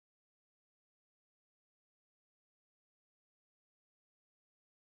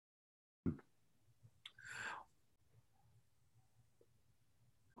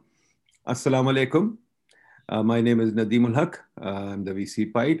Assalamu alaikum. My name is Nadeemul Haq. I'm the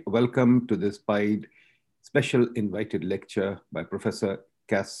VC PIDE. Welcome to this PIDE special invited lecture by Professor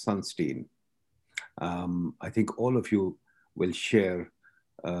Cass Sunstein. I think all of you will share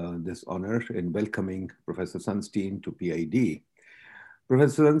this honor in welcoming Professor Sunstein to PID.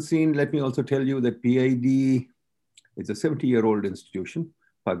 Professor Sunstein, let me also tell you that PID is a 70-year-old institution,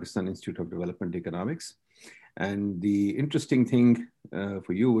 Pakistan Institute of Development Economics. And the interesting thing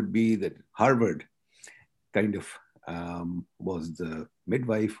for you would be that Harvard kind of was the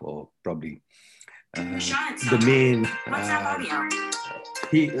midwife or probably the main.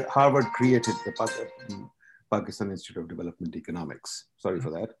 Harvard created the Pakistan Institute of Development Economics. Sorry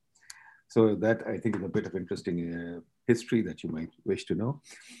for that. So that I think is a bit of interesting history that you might wish to know.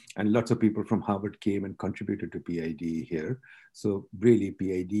 And lots of people from Harvard came and contributed to PID here. So really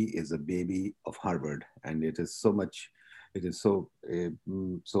PID is a baby of Harvard, and it is so much, it is so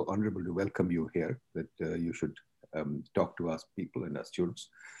honorable to welcome you here that you should talk to us people and our students.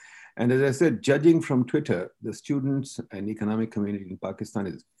 And as I said, judging from Twitter, the students and economic community in Pakistan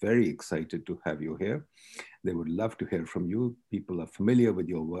is very excited to have you here. They would love to hear from you. People are familiar with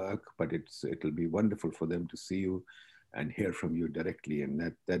your work, but it'll be wonderful for them to see you and hear from you directly.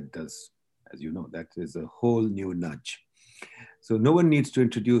 And that does, as you know, that is a whole new nudge. So no one needs to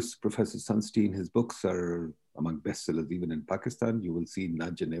introduce Professor Sunstein. His books are among bestsellers even in Pakistan. You will see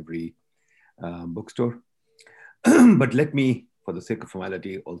Nudge in every bookstore. But let me, for the sake of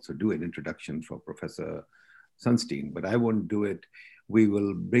formality, also do an introduction for Professor Sunstein, but I won't do it. We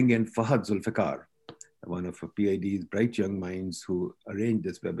will bring in Fahad Zulfikar, one of PID's bright young minds who arranged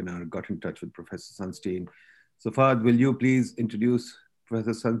this webinar, got in touch with Professor Sunstein. So Fahad, will you please introduce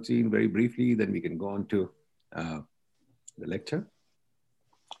Professor Sunstein very briefly, then we can go on to the lecture.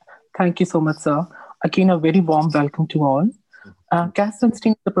 Thank you so much, sir. Again, a very warm welcome to all. Cass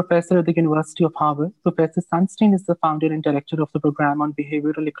Sunstein is a professor at the University of Harvard. Professor Sunstein is the founder and director of the program on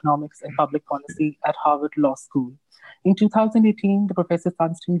behavioral economics and public policy at Harvard Law School. In 2018, the Professor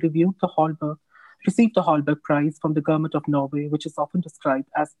Sunstein received the Hallberg Prize from the government of Norway, which is often described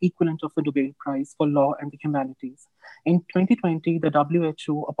as equivalent of the Nobel Prize for Law and the Humanities. In 2020, the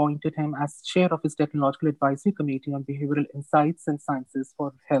WHO appointed him as chair of its Technological Advisory Committee on Behavioral Insights and Sciences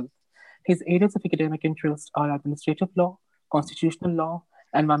for Health. His areas of academic interest are administrative law, constitutional law,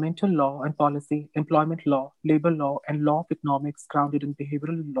 environmental law and policy, employment law, labor law, and law of economics grounded in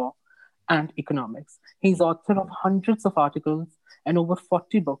behavioral law and economics. He is author of hundreds of articles and over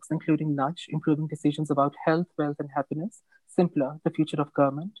 40 books, including Nudge, Improving Decisions About Health, Wealth, and Happiness, Simpler, The Future of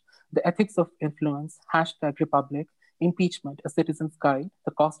Government, The Ethics of Influence, #Republic, Impeachment, A Citizen's Guide,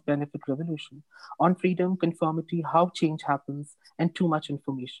 The Cost-Benefit Revolution, On Freedom, Conformity, How Change Happens, and Too Much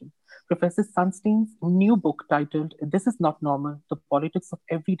Information. Professor Sunstein's new book titled This Is Not Normal, The Politics of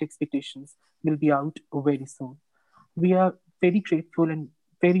Everyday Expectations will be out very soon. We are very grateful and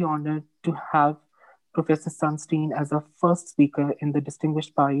very honored to have Professor Sunstein as our first speaker in the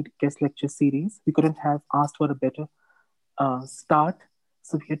Distinguished PIDE Guest Lecture Series. We couldn't have asked for a better start.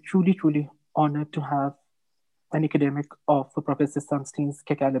 So we are truly, truly honored to have an academic of Professor Sunstein's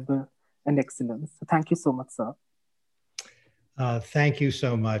caliber and excellence. So thank you so much, sir. Thank you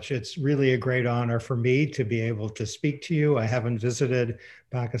so much. It's really a great honor for me to be able to speak to you. I haven't visited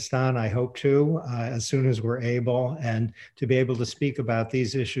Pakistan. I hope to as soon as we're able, and to be able to speak about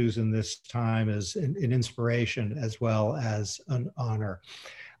these issues in this time is an inspiration as well as an honor.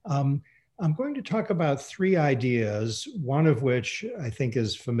 I'm going to talk about three ideas, one of which I think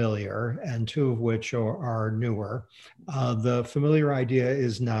is familiar and two of which are newer. The familiar idea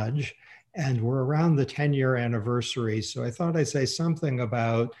is nudge, and we're around the 10-year anniversary. So I thought I'd say something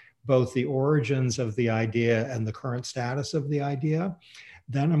about both the origins of the idea and the current status of the idea.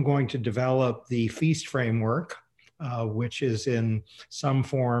 Then I'm going to develop the FEAST framework, which is in some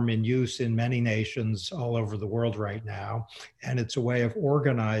form in use in many nations all over the world right now. And it's a way of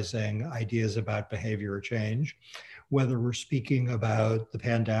organizing ideas about behavior change, whether we're speaking about the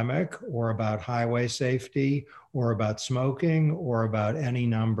pandemic or about highway safety or about smoking or about any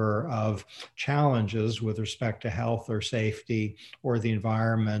number of challenges with respect to health or safety or the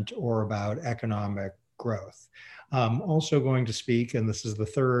environment or about economic growth. I'm also going to speak, and this is the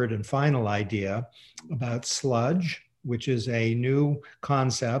third and final idea, about sludge, which is a new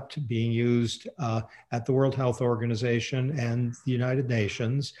concept being used at the World Health Organization and the United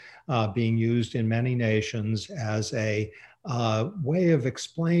Nations, being used in many nations as a way of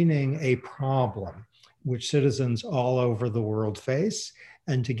explaining a problem which citizens all over the world face,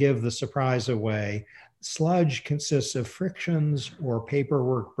 and to give the surprise away Sludge consists of frictions or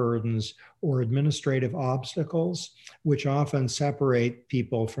paperwork burdens or administrative obstacles, which often separate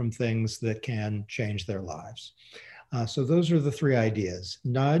people from things that can change their lives. So those are the three ideas: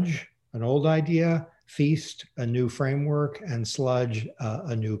 nudge, an old idea; feast, a new framework; and sludge,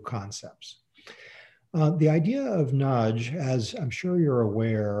 a new concepts. The idea of nudge, as I'm sure you're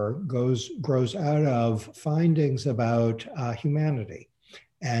aware, grows out of findings about humanity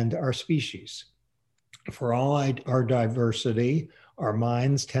and our species. For all our diversity, our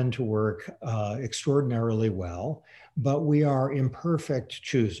minds tend to work extraordinarily well, but we are imperfect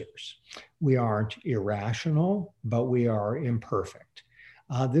choosers. We aren't irrational, but we are imperfect.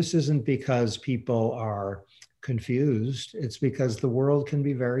 This isn't because people are confused, it's because the world can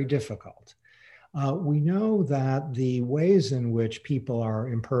be very difficult. We know that the ways in which people are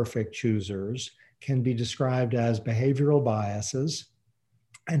imperfect choosers can be described as behavioral biases.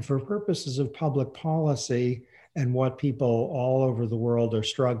 And for purposes of public policy and what people all over the world are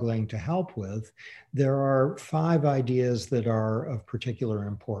struggling to help with, there are 5 ideas that are of particular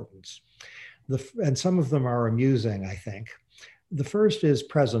importance. And some of them are amusing, I think. The first is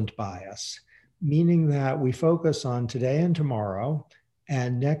present bias, meaning that we focus on today and tomorrow,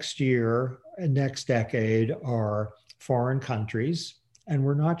 and next year and next decade are foreign countries, and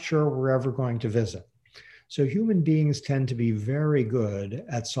we're not sure we're ever going to visit. So human beings tend to be very good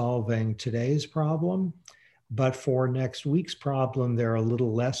at solving today's problem, but for next week's problem, they're a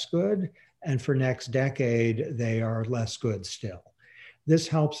little less good, and for next decade, they are less good still. This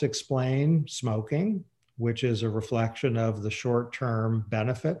helps explain smoking, which is a reflection of the short-term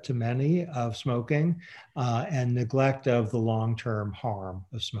benefit to many of smoking and neglect of the long-term harm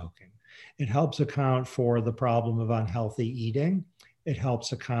of smoking. It helps account for the problem of unhealthy eating. It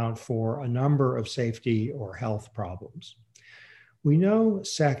helps account for a number of safety or health problems. We know,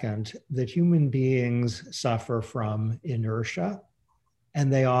 second, that human beings suffer from inertia,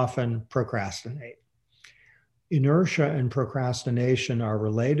 and they often procrastinate. Inertia and procrastination are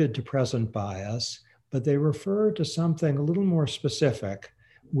related to present bias, but they refer to something a little more specific,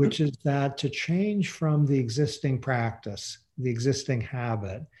 which is that to change from the existing practice, the existing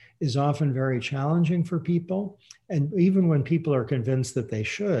habit, is often very challenging for people. And even when people are convinced that they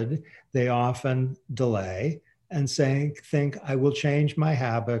should, they often delay and think, I will change my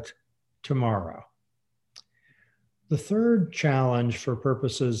habit tomorrow. The third challenge for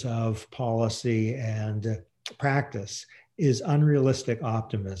purposes of policy and practice is unrealistic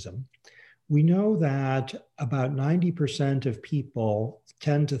optimism. We know that about 90% of people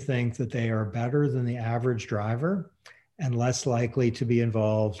tend to think that they are better than the average driver and less likely to be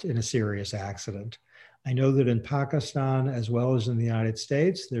involved in a serious accident. I know that in Pakistan, as well as in the United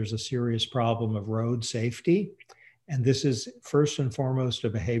States, there's a serious problem of road safety. And this is first and foremost a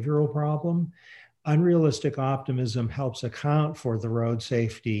behavioral problem. Unrealistic optimism helps account for the road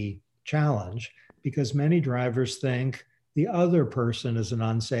safety challenge because many drivers think the other person is an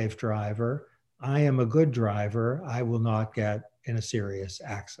unsafe driver. I am a good driver. I will not get in a serious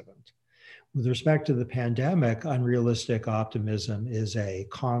accident. With respect to the pandemic, unrealistic optimism is a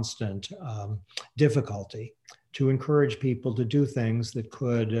constant difficulty to encourage people to do things that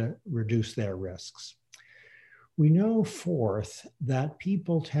could reduce their risks. We know, fourth, that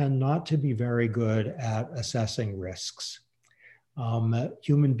people tend not to be very good at assessing risks.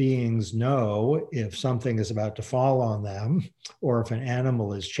 Human beings know if something is about to fall on them, or if an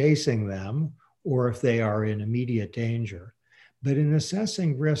animal is chasing them, or if they are in immediate danger. But in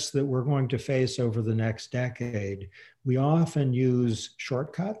assessing risks that we're going to face over the next decade, we often use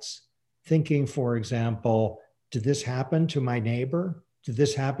shortcuts, thinking, for example, did this happen to my neighbor? Did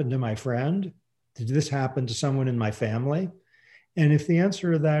this happen to my friend? Did this happen to someone in my family? And if the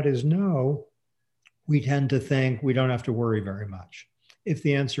answer to that is no, we tend to think we don't have to worry very much. If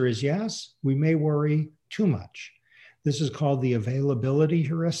the answer is yes, we may worry too much. This is called the availability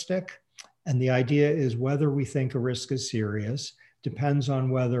heuristic. And the idea is whether we think a risk is serious depends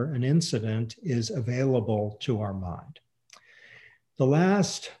on whether an incident is available to our mind. The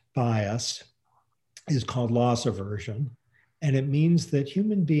last bias is called loss aversion, and it means that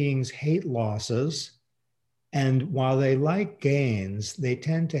human beings hate losses, and while they like gains, they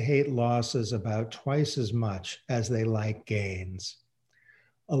tend to hate losses about twice as much as they like gains.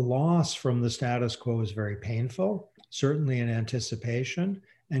 A loss from the status quo is very painful, certainly in anticipation,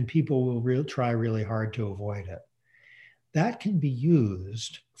 and people will try really hard to avoid it. That can be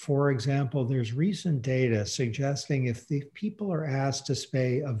used. For example, there's recent data suggesting if the people are asked to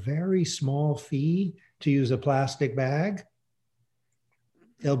pay a very small fee to use a plastic bag,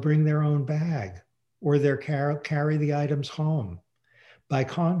 they'll bring their own bag or they'll carry the items home. By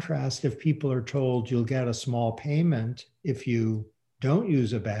contrast, if people are told you'll get a small payment if you don't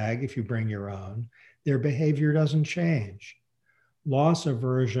use a bag, if you bring your own, their behavior doesn't change. Loss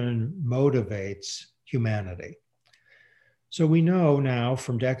aversion motivates humanity. So we know now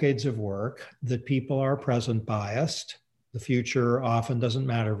from decades of work that people are present biased. The future often doesn't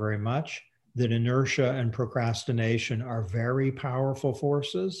matter very much, that inertia and procrastination are very powerful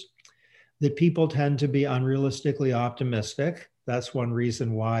forces, that people tend to be unrealistically optimistic. That's one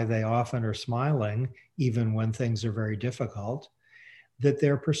reason why they often are smiling, even when things are very difficult, that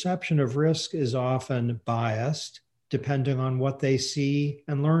their perception of risk is often biased, depending on what they see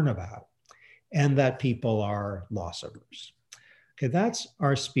and learn about, and that people are loss averse. Okay, that's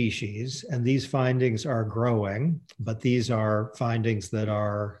our species, and these findings are growing, but these are findings that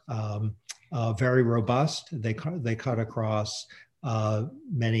are very robust. They cut across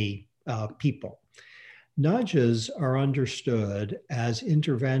many people. Nudges are understood as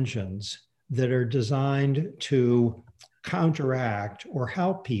interventions that are designed to counteract or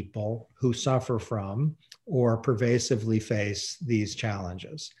help people who suffer from or pervasively face these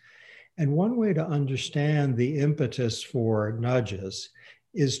challenges. And one way to understand the impetus for nudges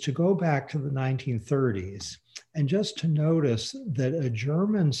is to go back to the 1930s and just to notice that a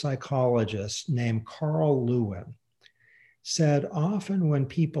German psychologist named Karl Lewin said often when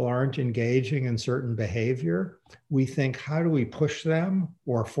people aren't engaging in certain behavior, we think, how do we push them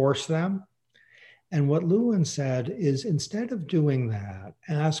or force them? And what Lewin said is, instead of doing that,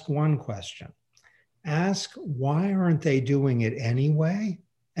 ask one question. Ask, why aren't they doing it anyway?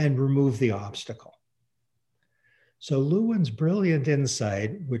 And remove the obstacle. So Lewin's brilliant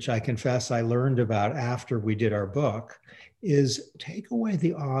insight, which I confess I learned about after we did our book, is take away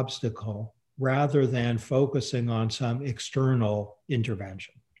the obstacle rather than focusing on some external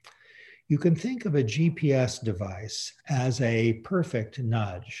intervention. You can think of a GPS device as a perfect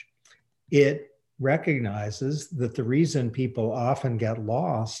nudge. It recognizes that the reason people often get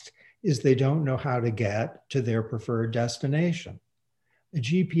lost is they don't know how to get to their preferred destination. A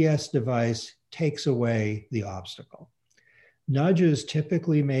GPS device takes away the obstacle. Nudges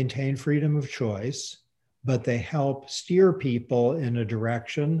typically maintain freedom of choice, but they help steer people in a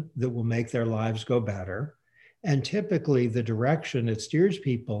direction that will make their lives go better. And typically the direction it steers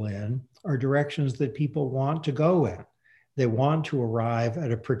people in are directions that people want to go in. They want to arrive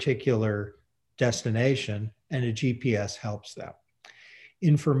at a particular destination, and a GPS helps them.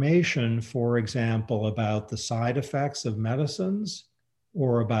 Information, for example, about the side effects of medicines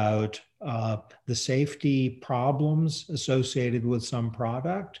or about the safety problems associated with some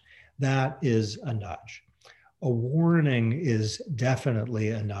product, that is a nudge. A warning is definitely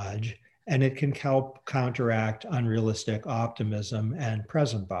a nudge, and it can help counteract unrealistic optimism and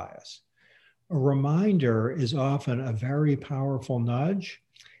present bias. A reminder is often a very powerful nudge.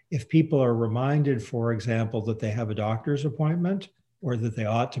 If people are reminded, for example, that they have a doctor's appointment, or that they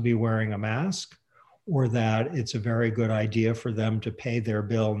ought to be wearing a mask, or that it's a very good idea for them to pay their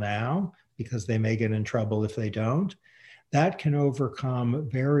bill now because they may get in trouble if they don't, that can overcome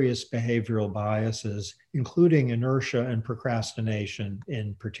various behavioral biases, including inertia and procrastination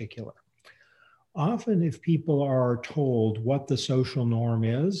in particular. Often, if people are told what the social norm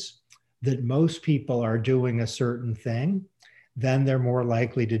is, that most people are doing a certain thing, then they're more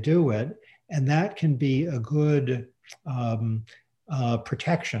likely to do it. And that can be a good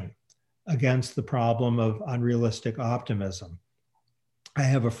protection against the problem of unrealistic optimism. I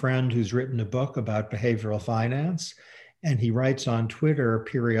have a friend who's written a book about behavioral finance, and he writes on Twitter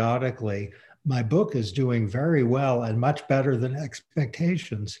periodically, "My book is doing very well and much better than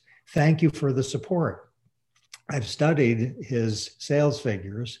expectations. Thank you for the support." I've studied his sales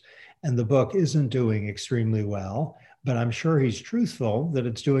figures, and the book isn't doing extremely well, but I'm sure he's truthful that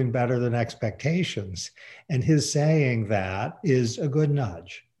it's doing better than expectations. And his saying that is a good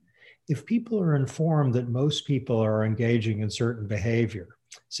nudge. If people are informed that most people are engaging in certain behavior,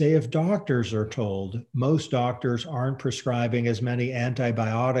 say if doctors are told most doctors aren't prescribing as many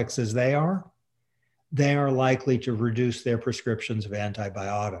antibiotics as they are likely to reduce their prescriptions of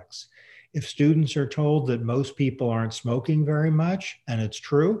antibiotics. If students are told that most people aren't smoking very much, and it's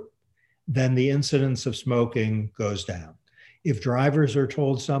true, then the incidence of smoking goes down. If drivers are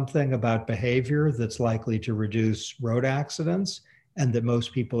told something about behavior that's likely to reduce road accidents, and that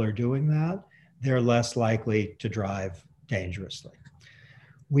most people are doing that, they're less likely to drive dangerously.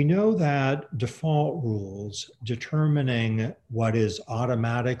 We know that default rules determining what is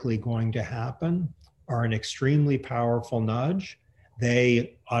automatically going to happen are an extremely powerful nudge.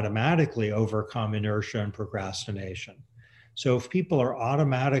 They automatically overcome inertia and procrastination. So if people are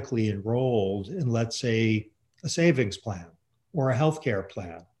automatically enrolled in, let's say, a savings plan, or a healthcare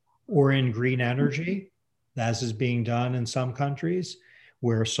plan, or in green energy, as is being done in some countries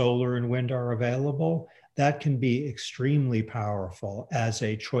where solar and wind are available, that can be extremely powerful as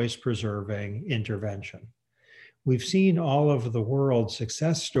a choice-preserving intervention. We've seen all over the world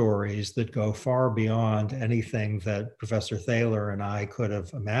success stories that go far beyond anything that Professor Thaler and I could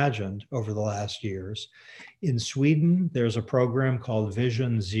have imagined over the last years. In Sweden, there's a program called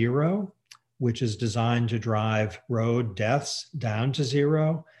Vision Zero, which is designed to drive road deaths down to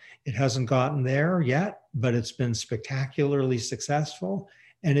zero. It hasn't gotten there yet, but it's been spectacularly successful,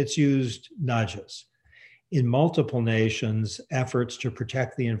 and it's used nudges. In multiple nations, efforts to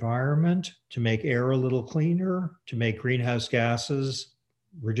protect the environment, to make air a little cleaner, to make greenhouse gases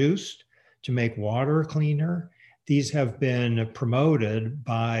reduced, to make water cleaner, these have been promoted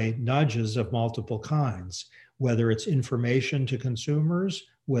by nudges of multiple kinds, whether it's information to consumers,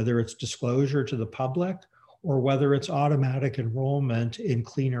 whether it's disclosure to the public, or whether it's automatic enrollment in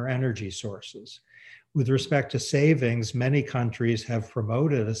cleaner energy sources. With respect to savings, many countries have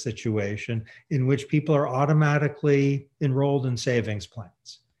promoted a situation in which people are automatically enrolled in savings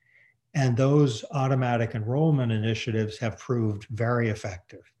plans. And those automatic enrollment initiatives have proved very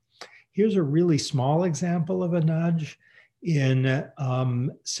effective. Here's a really small example of a nudge. In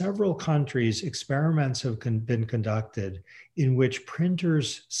several countries, experiments have been conducted in which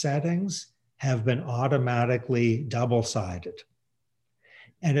printers' settings have been automatically double-sided.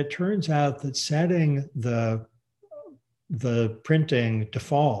 And it turns out that setting the printing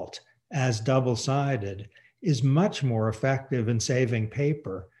default as double-sided is much more effective in saving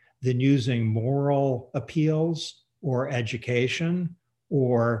paper than using moral appeals or education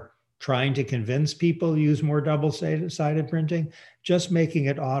or trying to convince people to use more double-sided printing. Just making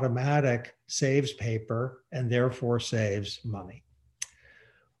it automatic saves paper and therefore saves money.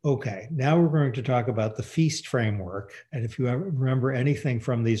 Okay, now we're going to talk about the FEAST framework. And if you remember anything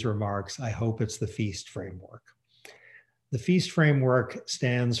from these remarks, I hope it's the FEAST framework. The FEAST framework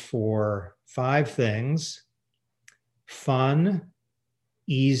stands for 5 things: fun,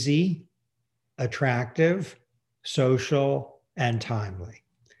 easy, attractive, social, and timely.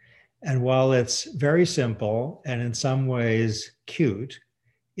 And while it's very simple and in some ways cute,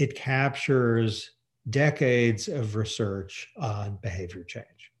 it captures decades of research on behavior change.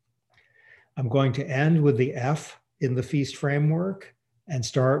 I'm going to end with the F in the FEAST framework and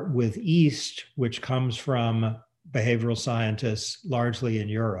start with EAST, which comes from behavioral scientists largely in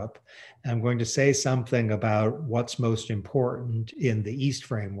Europe. And I'm going to say something about what's most important in the EAST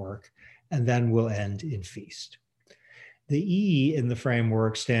framework, and then we'll end in FEAST. The E in the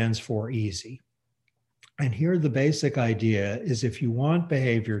framework stands for easy. And here the basic idea is if you want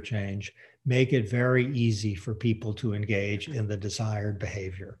behavior change, make it very easy for people to engage in the desired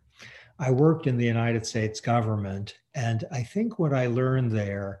behavior. I worked in the United States government, and I think what I learned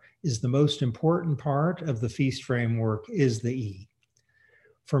there is the most important part of the FEAST framework is the E.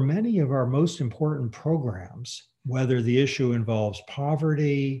 For many of our most important programs, whether the issue involves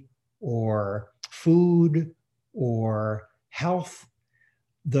poverty or food or health,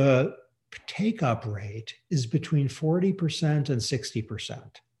 the take-up rate is between 40% and 60%.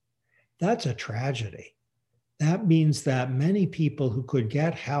 That's a tragedy. That means that many people who could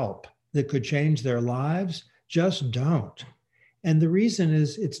get help that could change their lives just don't. And the reason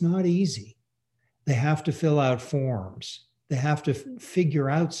is it's not easy. They have to fill out forms. They have to figure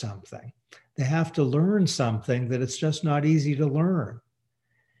out something. They have to learn something that it's just not easy to learn.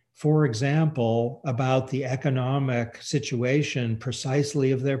 For example, about the economic situation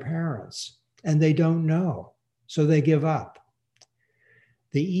precisely of their parents, and they don't know, so they give up.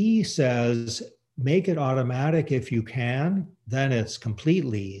 The E says, make it automatic if you can, then it's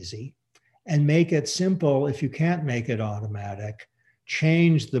completely easy. And make it simple if you can't make it automatic.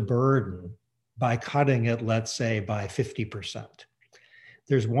 Change the burden by cutting it, let's say, by 50%.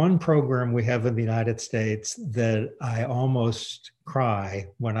 There's one program we have in the United States that I almost cry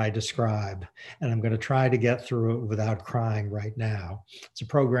when I describe, and I'm going to try to get through it without crying right now. It's a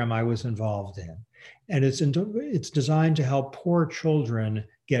program I was involved in, and it's designed to help poor children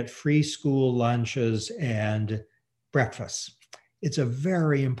get free school lunches and breakfasts. It's a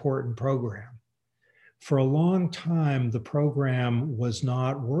very important program. For a long time, the program was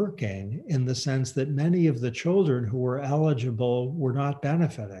not working in the sense that many of the children who were eligible were not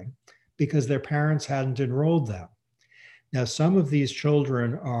benefiting because their parents hadn't enrolled them. Now, some of these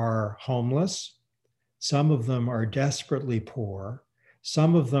children are homeless. Some of them are desperately poor.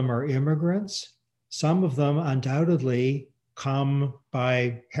 Some of them are immigrants. Some of them undoubtedly come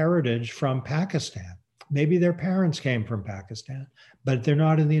by heritage from Pakistan, Maybe their parents came from Pakistan, but they're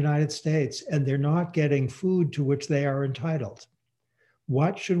not in the United States and they're not getting food to which they are entitled.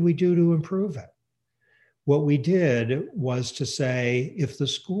 What should we do to improve it? What we did was to say, if the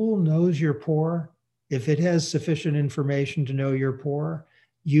school knows you're poor, if it has sufficient information to know you're poor,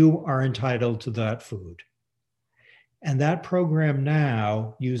 you are entitled to that food. And that program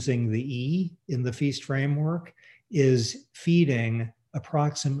now, using the E in the feast framework, is feeding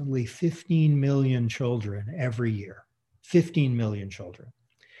approximately 15 million children every year. 15 million children.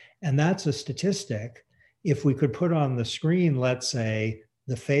 And that's a statistic. If we could put on the screen, let's say,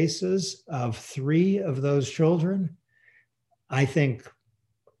 the faces of 3 of those children, I think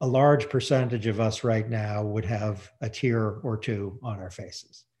a large percentage of us right now would have a tear or 2 on our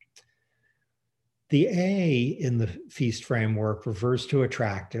faces. The A in the feast framework refers to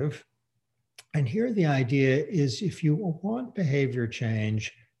attractive. And here the idea is, if you want behavior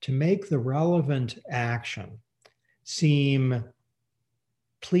change to make the relevant action seem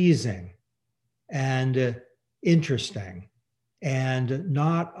pleasing and interesting and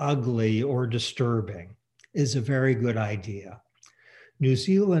not ugly or disturbing, is a very good idea. New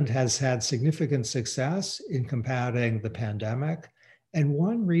Zealand has had significant success in combating the pandemic. And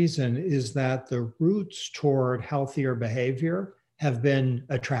one reason is that the routes toward healthier behavior have been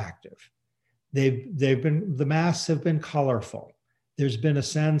attractive. The masks have been colorful. There's been a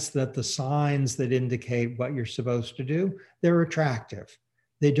sense that the signs that indicate what you're supposed to do, they're attractive.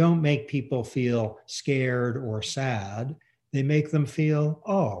 They don't make people feel scared or sad. They make them feel,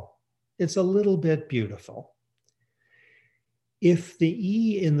 oh, it's a little bit beautiful. If the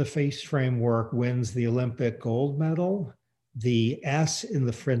E in the feast framework wins the Olympic gold medal, the S in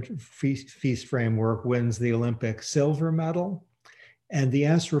the feast framework wins the Olympic silver medal, and the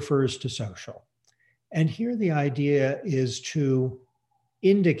S refers to social. And here the idea is to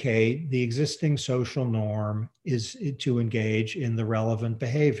indicate the existing social norm is to engage in the relevant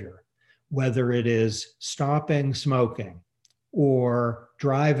behavior, whether it is stopping smoking or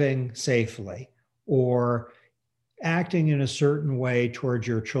driving safely or acting in a certain way towards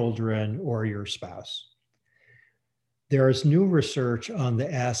your children or your spouse. There is new research on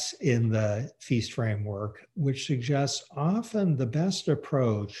the S in the feast framework, which suggests often the best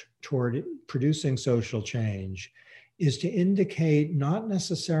approach toward producing social change is to indicate not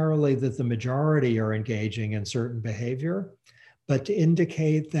necessarily that the majority are engaging in certain behavior, but to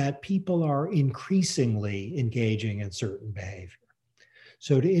indicate that people are increasingly engaging in certain behavior.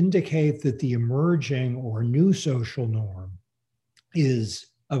 So to indicate that the emerging or new social norm is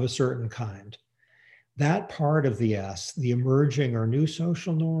of a certain kind. That part of the S, the emerging or new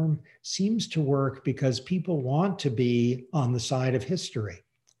social norm, seems to work because people want to be on the side of history.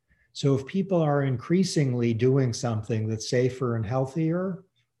 So if people are increasingly doing something that's safer and healthier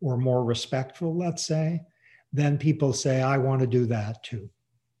or more respectful, let's say, then people say, I want to do that too.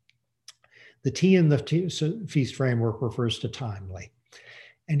 The T in the feast framework refers to timely.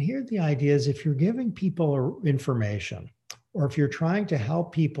 And here the idea is, if you're giving people information, or if you're trying to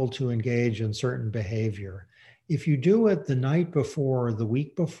help people to engage in certain behavior, if you do it the night before or the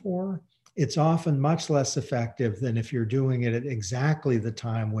week before, it's often much less effective than if you're doing it at exactly the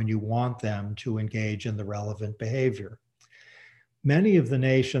time when you want them to engage in the relevant behavior. Many of the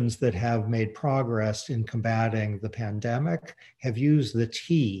nations that have made progress in combating the pandemic have used the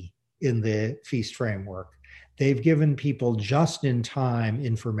T in the feast framework. They've given people just-in-time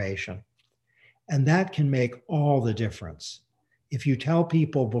information. And that can make all the difference. If you tell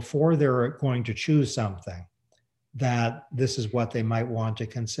people before they're going to choose something that this is what they might want to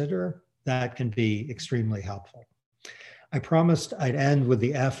consider, that can be extremely helpful. I promised I'd end with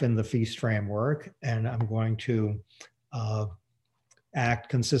the F in the feast framework, and I'm going to act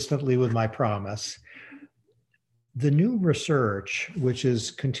consistently with my promise. The new research, which is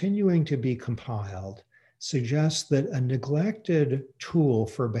continuing to be compiled, suggests that a neglected tool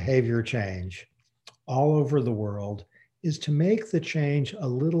for behavior change all over the world is to make the change a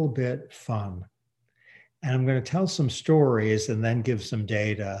little bit fun. And I'm going to tell some stories and then give some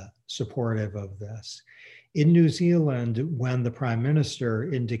data supportive of this. In New Zealand, when the Prime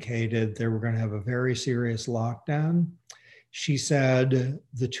Minister indicated they were going to have a very serious lockdown, she said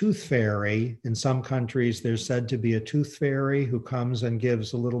the tooth fairy, in some countries there's said to be a tooth fairy who comes and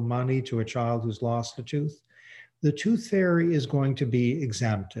gives a little money to a child who's lost a tooth. The tooth fairy is going to be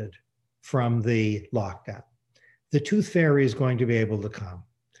exempted from the lockdown. The tooth fairy is going to be able to come.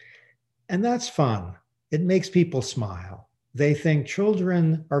 And that's fun. It makes people smile. They think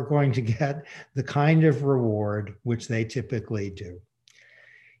children are going to get the kind of reward which they typically do.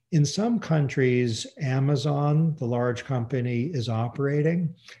 In some countries, Amazon, the large company, is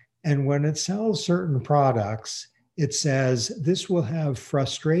operating, And when it sells certain products, it says this will have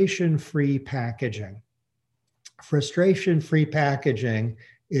frustration-free packaging. Frustration-free packaging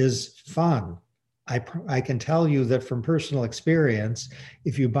is fun. I can tell you that from personal experience,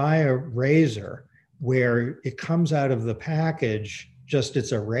 if you buy a razor where it comes out of the package, just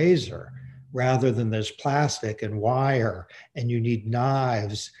it's a razor, rather than there's plastic and wire, and you need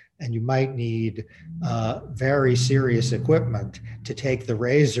knives, and you might need very serious equipment to take the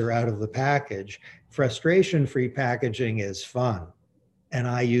razor out of the package. Frustration-free packaging is fun, and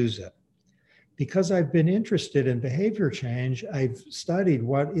I use it. Because I've been interested in behavior change, I've studied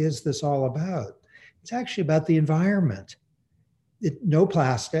what is this all about. It's actually about the environment. No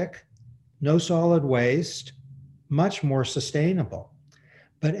plastic, no solid waste, much more sustainable.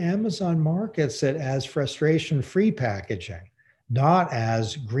 But Amazon markets it as frustration-free packaging, not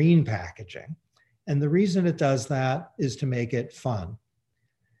as green packaging. And the reason it does that is to make it fun.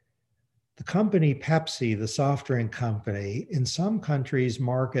 The company Pepsi, the soft drink company, in some countries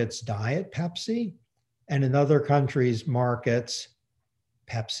markets Diet Pepsi, and in other countries markets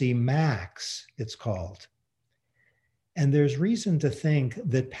Pepsi Max, it's called. And there's reason to think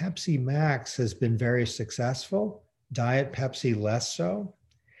that Pepsi Max has been very successful, Diet Pepsi less so.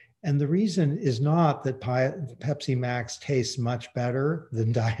 And the reason is not that Pepsi Max tastes much better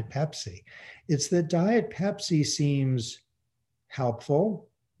than Diet Pepsi. It's that Diet Pepsi seems helpful,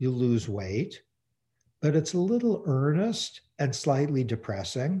 you lose weight, but it's a little earnest and slightly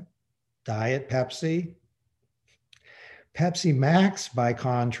depressing. Diet Pepsi. Pepsi Max, by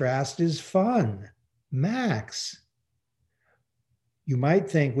contrast, is fun. Max. You might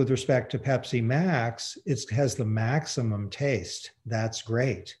think with respect to Pepsi Max, it has the maximum taste. That's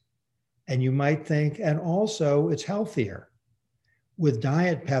great. And you might think, and also it's healthier. With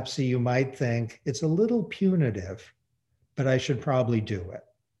Diet Pepsi, you might think it's a little punitive, but I should probably do it.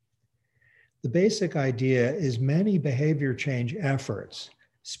 The basic idea is many behavior change efforts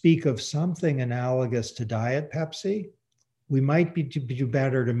speak of something analogous to Diet Pepsi. We might do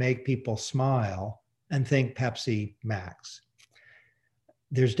better to make people smile and think Pepsi Max.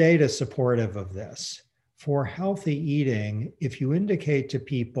 There's data supportive of this. For healthy eating, if you indicate to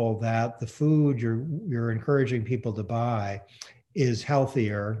people that the food you're encouraging people to buy is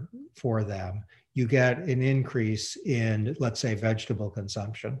healthier for them, you get an increase in, let's say, vegetable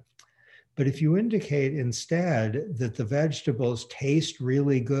consumption. But if you indicate instead that the vegetables taste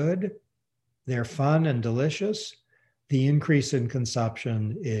really good, they're fun and delicious, the increase in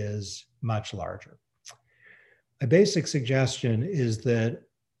consumption is much larger. A basic suggestion is that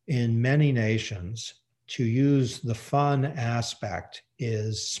in many nations, to use the fun aspect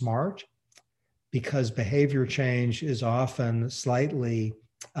is smart, because behavior change is often slightly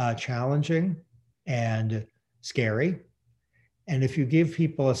challenging and scary. And if you give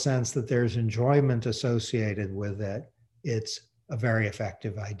people a sense that there's enjoyment associated with it, it's a very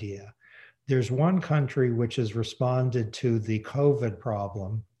effective idea. There's one country which has responded to the COVID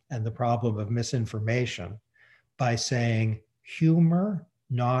problem and the problem of misinformation by saying humor,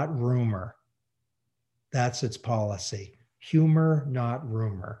 not rumor. That's its policy. Humor, not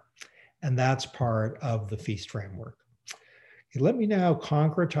rumor. And that's part of the FEAST framework. Let me now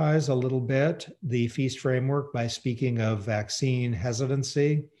concretize a little bit the FEAST framework by speaking of vaccine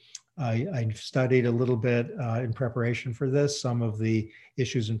hesitancy. I studied a little bit in preparation for this, some of the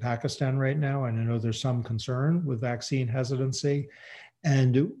issues in Pakistan right now, and I know there's some concern with vaccine hesitancy.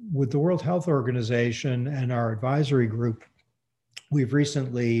 And with the World Health Organization and our advisory group, we've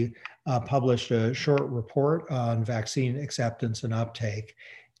recently published a short report on vaccine acceptance and uptake,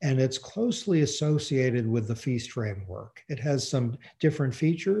 and it's closely associated with the FEAST framework. It has some different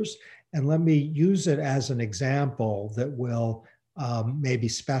features, and let me use it as an example that will maybe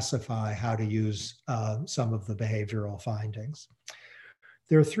specify how to use some of the behavioral findings.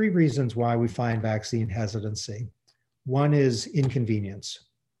 There are three reasons why we find vaccine hesitancy. One is inconvenience.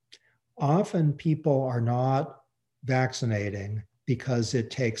 Often people are not vaccinating because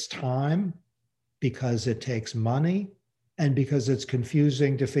it takes time, because it takes money, and because it's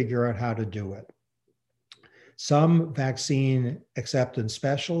confusing to figure out how to do it. Some vaccine acceptance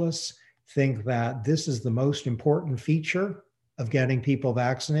specialists think that this is the most important feature of getting people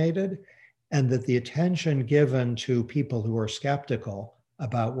vaccinated, and that the attention given to people who are skeptical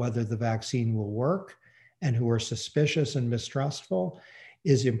about whether the vaccine will work and who are suspicious and mistrustful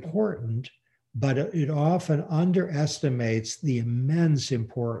is important, but it often underestimates the immense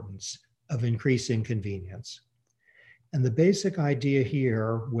importance of increasing convenience. And the basic idea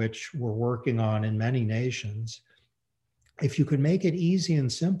here, which we're working on in many nations, if you can make it easy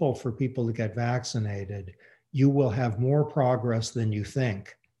and simple for people to get vaccinated, you will have more progress than you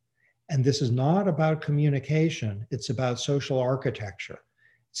think. And this is not about communication, it's about social architecture.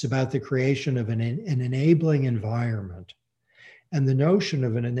 It's about the creation of an enabling environment. And the notion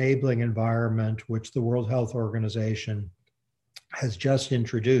of an enabling environment, which the World Health Organization has just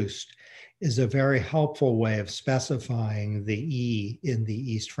introduced, is a very helpful way of specifying the E in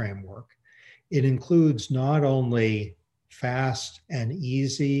the EAST framework. It includes not only fast and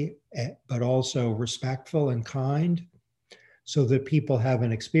easy, but also respectful and kind, so that people have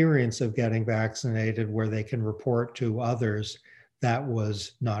an experience of getting vaccinated where they can report to others that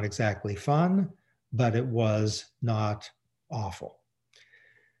was not exactly fun, but it was not awful.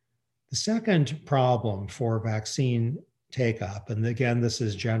 The second problem for vaccine take-up, and again, this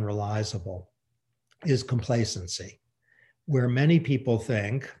is generalizable, is complacency, where many people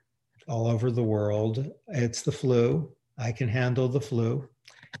think all over the world, it's the flu, I can handle the flu,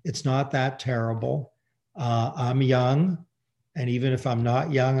 it's not that terrible, I'm young, and even if I'm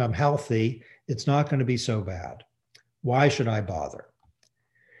not young, I'm healthy, it's not going to be so bad. Why should I bother?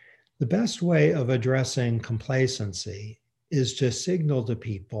 The best way of addressing complacency is to signal to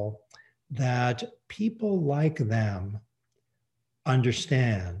people that people like them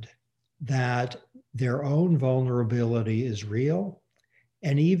understand that their own vulnerability is real.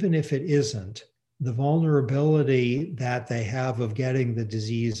 And even if it isn't, the vulnerability that they have of getting the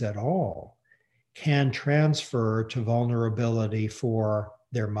disease at all can transfer to vulnerability for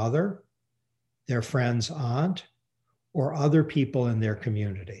their mother, their friend's aunt, or other people in their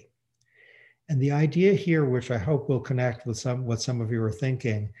community. And the idea here, which I hope will connect with what some of you are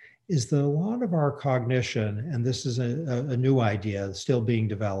thinking, is that a lot of our cognition, and this is a new idea still being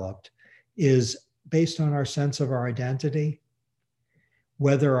developed, is based on our sense of our identity,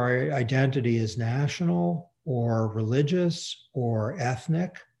 whether our identity is national or religious or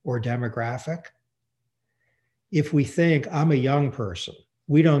ethnic or demographic. If we think I'm a young person,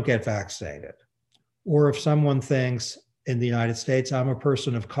 we don't get vaccinated. Or if someone thinks in the United States, I'm a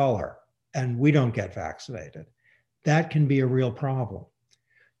person of color and we don't get vaccinated, that can be a real problem.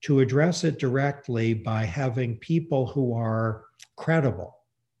 To address it directly by having people who are credible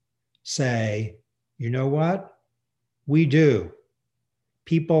say, you know what? We do.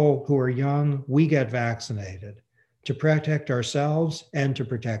 People who are young, we get vaccinated to protect ourselves and to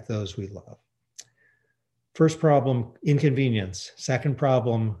protect those we love. First problem, inconvenience. Second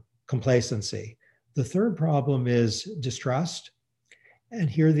problem, complacency. The third problem is distrust. And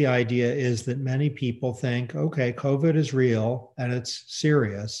here the idea is that many people think, okay, COVID is real and it's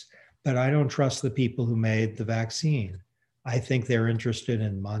serious, but I don't trust the people who made the vaccine. I think they're interested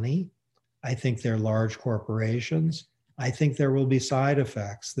in money. I think they're large corporations. I think there will be side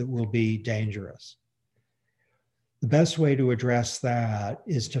effects that will be dangerous. The best way to address that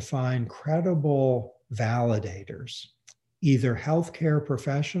is to find credible validators, either healthcare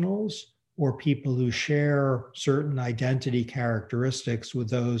professionals or people who share certain identity characteristics with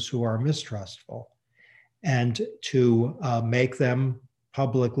those who are mistrustful, and to make them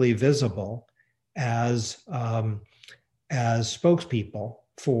publicly visible as spokespeople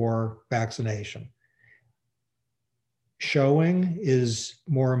for vaccination. Showing is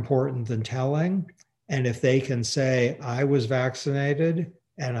more important than telling. And if they can say, I was vaccinated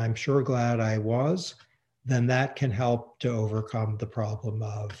and I'm sure glad I was, then that can help to overcome the problem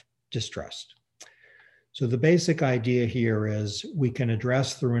of distrust. So the basic idea here is we can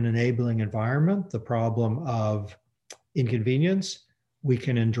address through an enabling environment the problem of inconvenience. We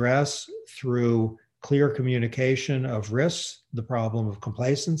can address through clear communication of risks the problem of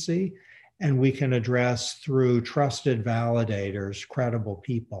complacency, and we can address through trusted validators, credible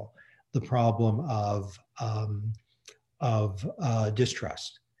people, the problem of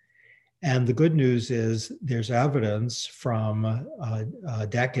distrust. And the good news is there's evidence from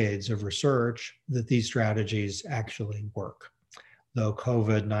decades of research that these strategies actually work, though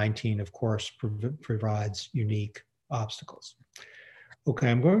COVID-19, of course, provides unique obstacles. Okay,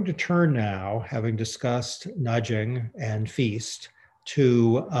 I'm going to turn now, having discussed nudging and feast,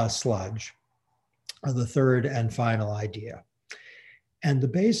 to sludge, the third and final idea. And the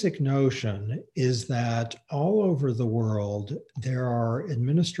basic notion is that all over the world, there are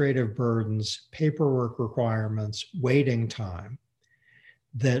administrative burdens, paperwork requirements, waiting time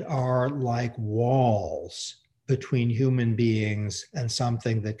that are like walls between human beings and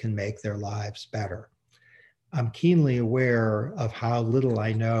something that can make their lives better. I'm keenly aware of how little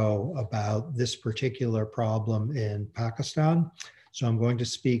I know about this particular problem in Pakistan. So I'm going to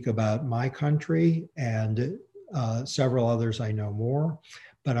speak about my country and several others I know more,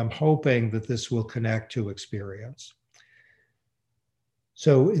 but I'm hoping that this will connect to experience.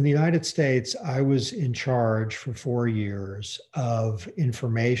 So in the United States, I was in charge for 4 years of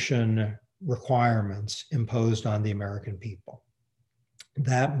information requirements imposed on the American people.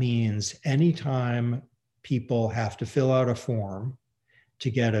 That means anytime people have to fill out a form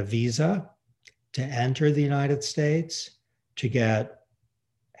to get a visa, to enter the United States, to get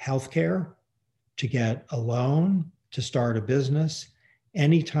healthcare, to get a loan, to start a business,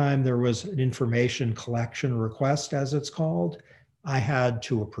 anytime there was an information collection request, as it's called, I had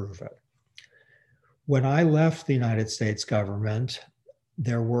to approve it. When I left the United States government,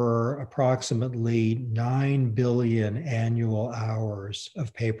 there were approximately 9 billion annual hours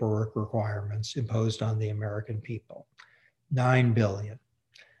of paperwork requirements imposed on the American people. 9 billion.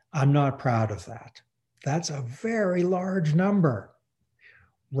 I'm not proud of that. That's a very large number.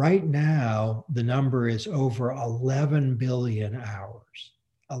 Right now, the number is over 11 billion hours.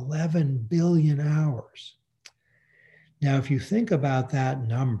 11 billion hours. Now, if you think about that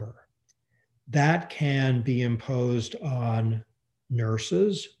number, that can be imposed on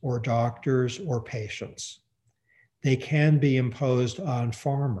nurses or doctors or patients. They can be imposed on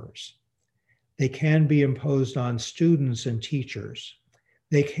farmers. They can be imposed on students and teachers.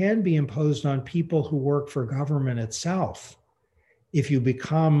 They can be imposed on people who work for government itself. If you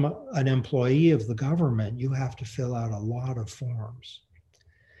become an employee of the government, you have to fill out a lot of forms.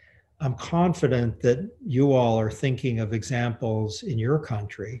 I'm confident that you all are thinking of examples in your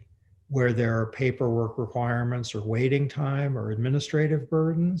country where there are paperwork requirements or waiting time or administrative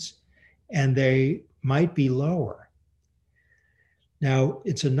burdens, and they might be lower. Now,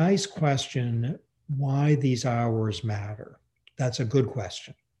 it's a nice question why these hours matter. That's a good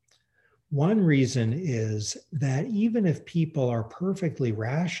question. One reason is that even if people are perfectly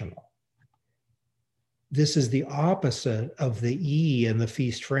rational, this is the opposite of the E in the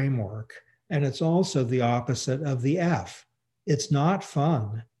feast framework, and it's also the opposite of the F. It's not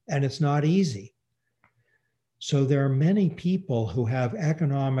fun and it's not easy. So there are many people who have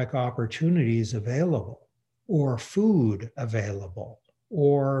economic opportunities available, or food available,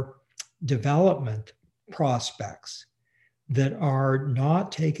 or development prospects that are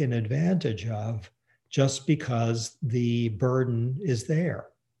not taken advantage of just because the burden is there.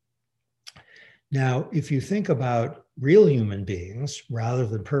 Now, if you think about real human beings rather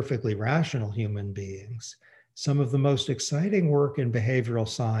than perfectly rational human beings, some of the most exciting work in behavioral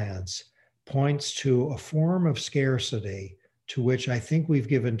science points to a form of scarcity to which I think we've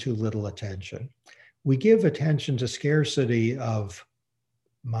given too little attention. We give attention to scarcity of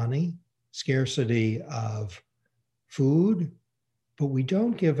money, scarcity of food, but we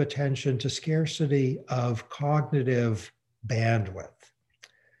don't give attention to scarcity of cognitive bandwidth.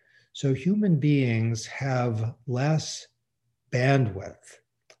 So human beings have less bandwidth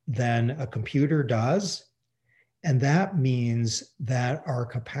than a computer does, and that means that our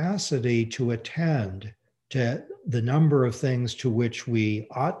capacity to attend to the number of things to which we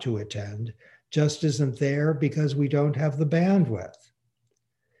ought to attend just isn't there because we don't have the bandwidth.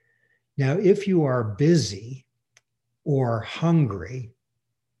 Now, if you are busy or hungry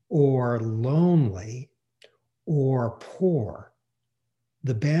or lonely or poor,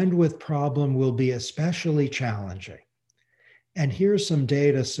 the bandwidth problem will be especially challenging. And here's some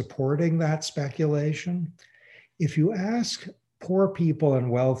data supporting that speculation. If you ask poor people and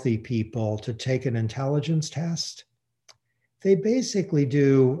wealthy people to take an intelligence test, they basically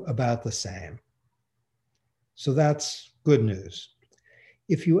do about the same. So that's good news.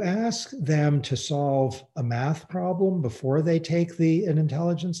 If you ask them to solve a math problem before they take an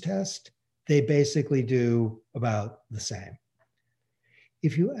intelligence test, they basically do about the same.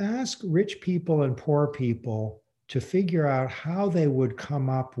 If you ask rich people and poor people to figure out how they would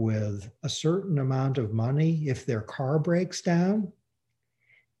come up with a certain amount of money if their car breaks down,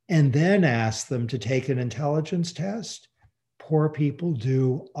 and then ask them to take an intelligence test, poor people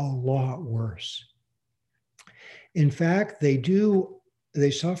do a lot worse. In fact, they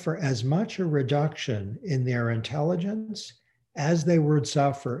suffer as much a reduction in their intelligence as they would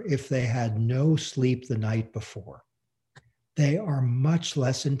suffer if they had no sleep the night before. They are much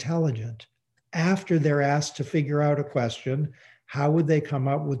less intelligent. After they're asked to figure out a question, how would they come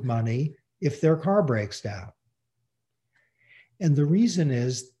up with money if their car breaks down? And the reason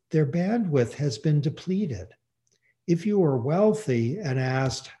is their bandwidth has been depleted. If you are wealthy and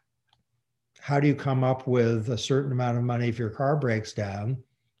asked, how do you come up with a certain amount of money if your car breaks down?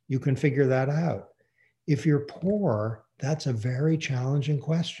 You can figure that out. If you're poor, that's a very challenging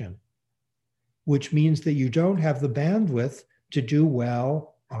question, which means that you don't have the bandwidth to do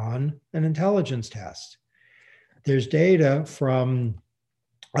well on an intelligence test. There's data from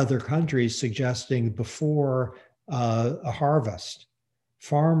other countries suggesting before a harvest,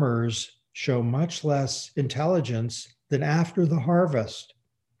 farmers show much less intelligence than after the harvest.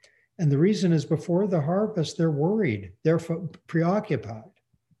 And the reason is before the harvest, they're worried, they're preoccupied.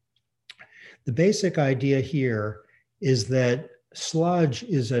 The basic idea here is that sludge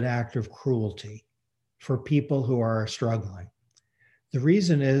is an act of cruelty for people who are struggling. The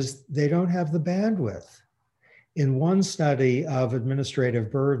reason is they don't have the bandwidth. In one study of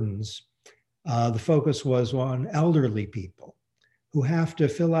administrative burdens, the focus was on elderly people who have to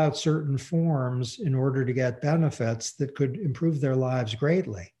fill out certain forms in order to get benefits that could improve their lives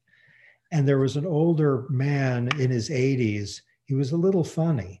greatly. And there was an older man in his 80s. He was a little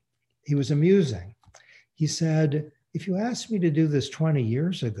funny. He was amusing. He said, if you asked me to do this 20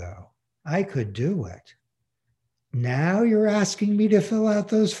 years ago, I could do it. Now you're asking me to fill out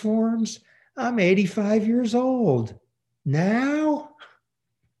those forms? I'm 85 years old. Now?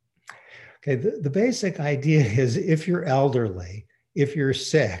 Okay, the basic idea is if you're elderly, if you're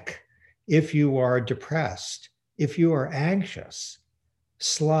sick, if you are depressed, if you are anxious,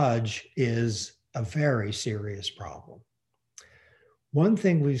 sludge is a very serious problem. One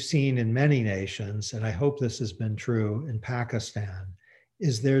thing we've seen in many nations, and I hope this has been true in Pakistan,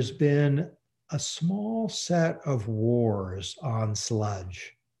 is there's been a small set of wars on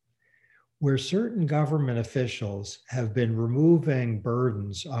sludge, where certain government officials have been removing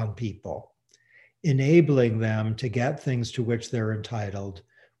burdens on people, enabling them to get things to which they're entitled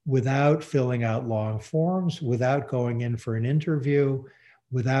without filling out long forms, without going in for an interview,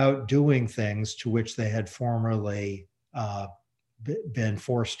 without doing things to which they had formerly been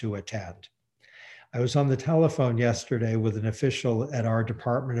forced to attend. I was on the telephone yesterday with an official at our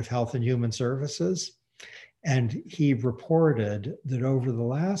Department of Health and Human Services, and he reported that over the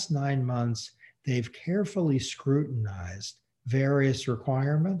last 9 months, they've carefully scrutinized various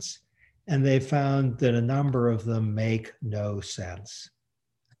requirements, and they found that a number of them make no sense.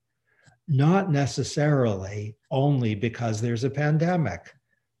 Not necessarily only because there's a pandemic,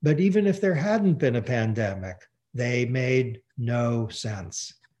 but even if there hadn't been a pandemic, they made no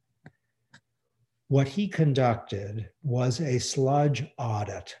sense. What he conducted was a sludge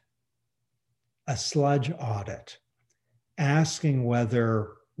audit, asking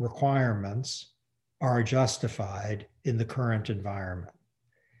whether requirements are justified in the current environment.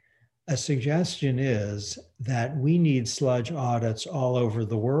 A suggestion is that we need sludge audits all over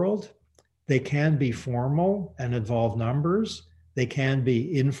the world. They can be formal and involve numbers. They can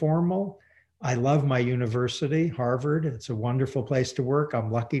be informal. I love my university, Harvard. It's a wonderful place to work. I'm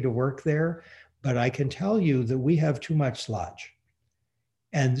lucky to work there. But I can tell you that we have too much sludge.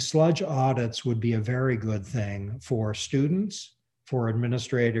 And sludge audits would be a very good thing for students, for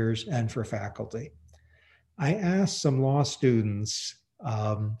administrators, and for faculty. I asked some law students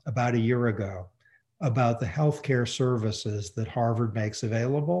about a year ago about the healthcare services that Harvard makes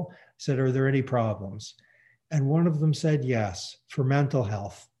available. I said, are there any problems? And one of them said yes, for mental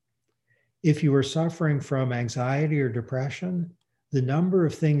health. If you are suffering from anxiety or depression, the number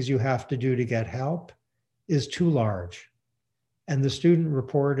of things you have to do to get help is too large. And the student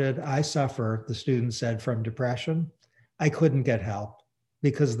reported, I suffer, the student said, from depression. I couldn't get help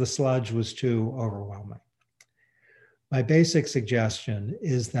because the sludge was too overwhelming. My basic suggestion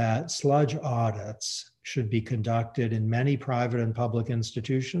is that sludge audits should be conducted in many private and public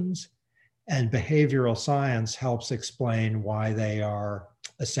institutions, and behavioral science helps explain why they are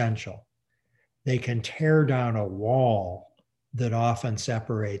essential. They can tear down a wall that often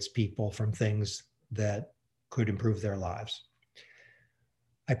separates people from things that could improve their lives.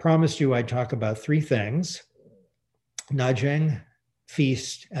 I promised you I'd talk about 3 things: nudging,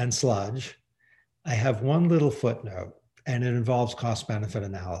 feast, and sludge. I have one little footnote, and it involves cost-benefit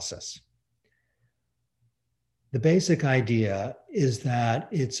analysis. The basic idea is that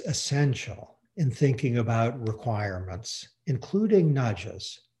it's essential in thinking about requirements, including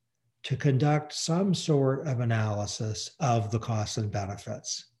nudges, to conduct some sort of analysis of the costs and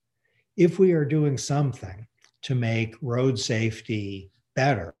benefits. If we are doing something to make road safety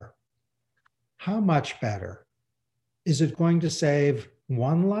better, how much better? Is it going to save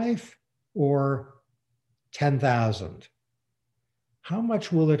 1 life or 10,000? How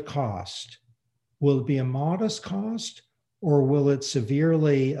much will it cost? Will it be a modest cost, or will it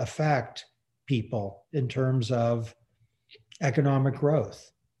severely affect people in terms of economic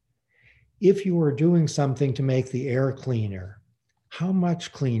growth? If you are doing something to make the air cleaner, how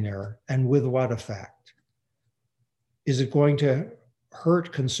much cleaner and with what effect? Is it going to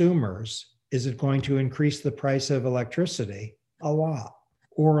hurt consumers? Is it going to increase the price of electricity? A lot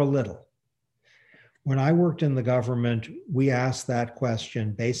or a little. When I worked in the government, we asked that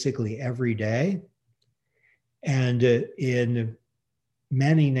question basically every day. And in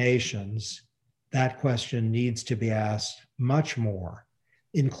many nations, that question needs to be asked much more,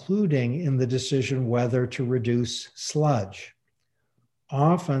 including in the decision whether to reduce sludge.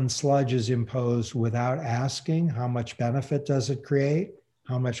 Often sludge is imposed without asking how much benefit does it create,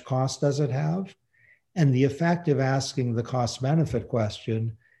 how much cost does it have? And the effect of asking the cost-benefit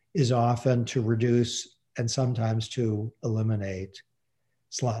question is often to reduce and sometimes to eliminate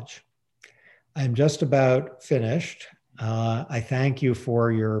sludge. I'm just about finished. I thank you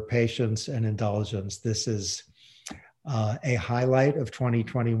for your patience and indulgence. This is a highlight of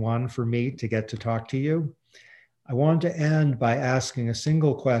 2021 for me to get to talk to you. I want to end by asking a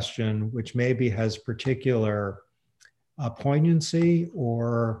single question, which maybe has particular poignancy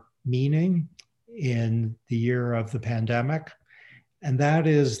or meaning in the year of the pandemic. And that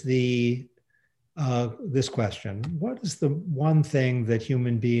is this question: what is the one thing that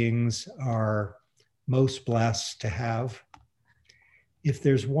human beings are most blessed to have? If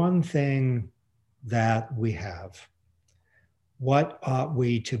there's one thing that we have, what ought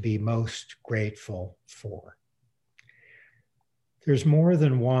we to be most grateful for? There's more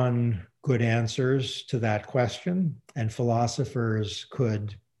than one good answers to that question, and philosophers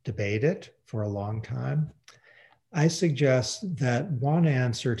could debate it for a long time. I suggest that one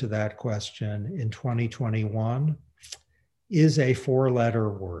answer to that question in 2021 is a four-letter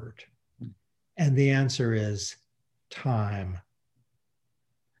word, and the answer is time.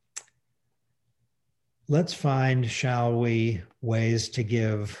 Let's find, shall we, ways to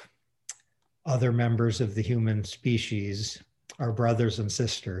give other members of the human species, our brothers and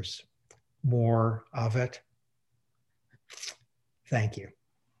sisters, more of it. Thank you.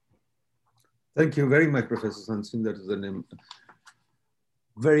 Thank you very much, Professor Sunstein. That is a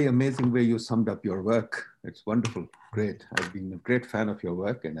very amazing way you summed up your work. It's wonderful, great. I've been a great fan of your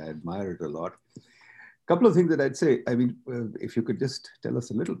work and I admire it a lot. A couple of things that I'd say, I mean, if you could just tell us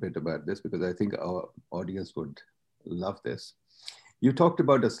a little bit about this, because I think our audience would love this. You talked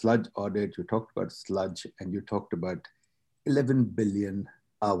about a sludge audit, you talked about sludge, and you talked about 11 billion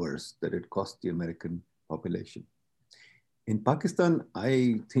hours that it cost the American population. In Pakistan,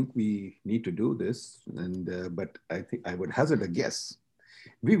 I think we need to do this, and but I think I would hazard a guess.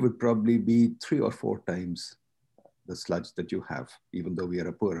 We would probably be 3 or 4 times the sludge that you have, even though we are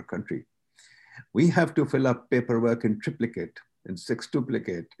a poorer country. We have to fill up paperwork in triplicate and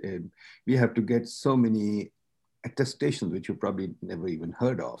sextuplicate. And we have to get so many attestations, which you probably never even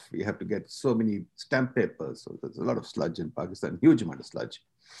heard of. We have to get so many stamp papers. So there's a lot of sludge in Pakistan, huge amount of sludge.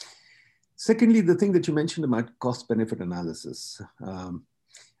 Secondly, the thing that you mentioned about cost-benefit analysis.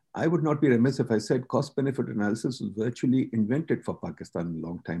 I would not be remiss if I said cost-benefit analysis was virtually invented for Pakistan a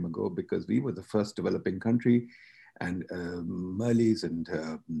long time ago, because we were the first developing country, and Murleys and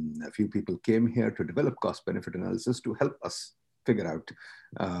a few people came here to develop cost-benefit analysis to help us figure out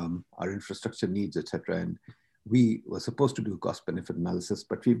our infrastructure needs, etc. And we were supposed to do cost-benefit analysis,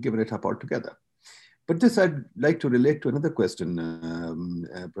 but we've given it up altogether. But this I'd like to relate to another question,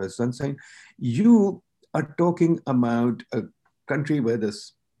 Professor Sunstein. You are talking about a country where the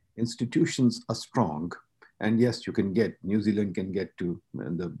institutions are strong. And yes, you can get, New Zealand can get to,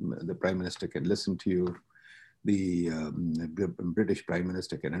 the Prime Minister can listen to you. The British Prime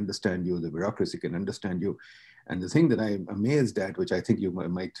Minister can understand you, the bureaucracy can understand you. And the thing that I'm amazed at, which I think you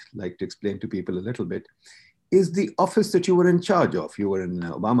might like to explain to people a little bit, is the office that you were in charge of. You were in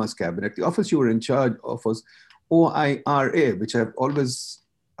Obama's cabinet. The office you were in charge of was OIRA, which I've always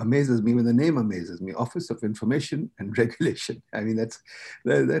amazes me when the name amazes me, Office of Information and Regulation. I mean,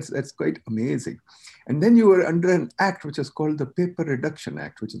 that's quite amazing. And then you were under an act which is called the Paper Reduction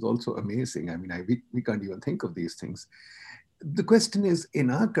Act, which is also amazing. I mean, we can't even think of these things. The question is,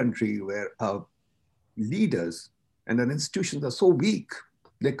 in our country where our leaders and our institutions are so weak,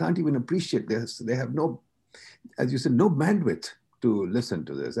 they can't even appreciate this. They have no, as you said, no bandwidth to listen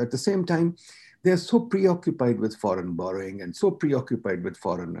to this. At the same time, they're so preoccupied with foreign borrowing and so preoccupied with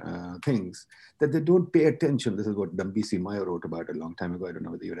foreign things that they don't pay attention. This is what Dambisi Maya wrote about a long time ago. I don't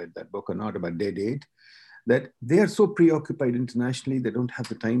know whether you read that book or not, about Dead Aid, that they are so preoccupied internationally, they don't have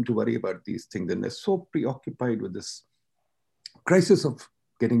the time to worry about these things. And they're so preoccupied with this crisis of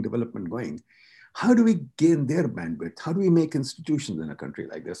getting development going. How do we gain their bandwidth? How do we make institutions in a country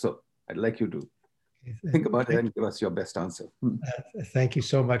like this? So I'd like you to think about it and give us your best answer. Thank you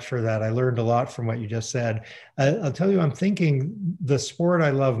so much for that. I learned a lot from what you just said. I'll tell you, I'm thinking the sport I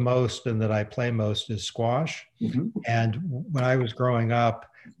love most and that I play most is squash. Mm-hmm. And when I was growing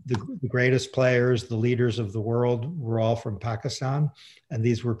up, the greatest players, the leaders of the world were all from Pakistan. And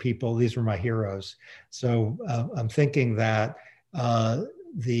these were my heroes. So I'm thinking that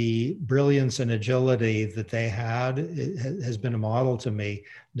the brilliance and agility that they had has been a model to me,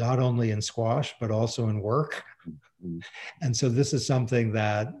 not only in squash, but also in work. And so this is something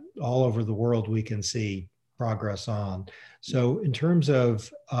that all over the world we can see progress on. So in terms of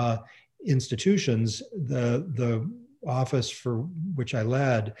institutions, the office for which I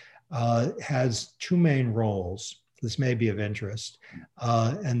led has two main roles. This may be of interest.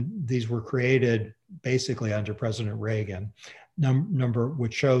 And these were created basically under President Reagan.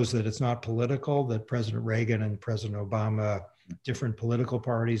 Which shows that it's not political, that President Reagan and President Obama, different political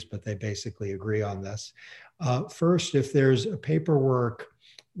parties, but they basically agree on this. First, if there's a paperwork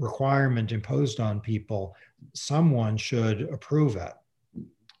requirement imposed on people, someone should approve it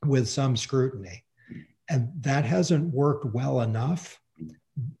with some scrutiny. And that hasn't worked well enough.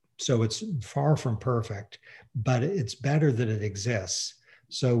 So it's far from perfect, but it's better that it exists.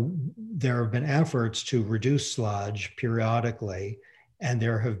 So there have been efforts to reduce sludge periodically, and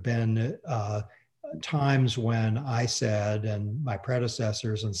there have been times when I said, and my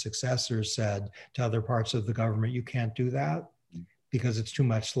predecessors and successors said to other parts of the government, you can't do that because it's too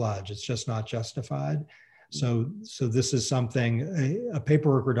much sludge. It's just not justified. So this is something, a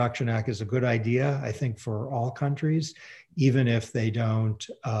Paperwork Reduction Act is a good idea, I think, for all countries, even if they don't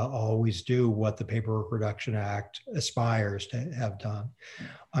always do what the Paperwork Reduction Act aspires to have done.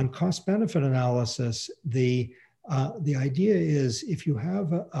 On cost-benefit analysis, the idea is if you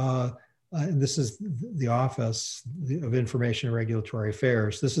have, and this is the Office of Information and Regulatory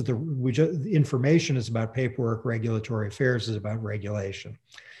Affairs, this is the information is about paperwork, regulatory affairs is about regulation.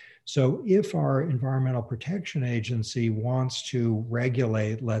 So if our Environmental Protection Agency wants to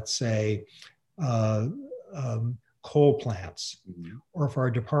regulate, let's say, coal plants, or if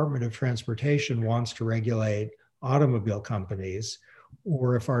our Department of Transportation wants to regulate automobile companies,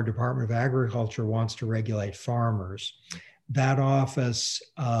 or if our Department of Agriculture wants to regulate farmers, that office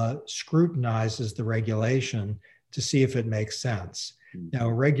scrutinizes the regulation to see if it makes sense. Now,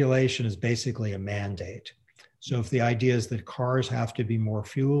 a regulation is basically a mandate. So if the idea is that cars have to be more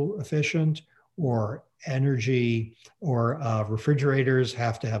fuel efficient, or energy, or refrigerators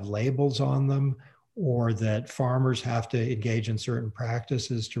have to have labels on them, or that farmers have to engage in certain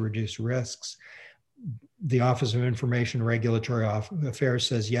practices to reduce risks, the Office of Information and Regulatory Affairs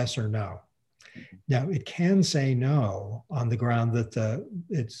says yes or no. Now, it can say no on the ground that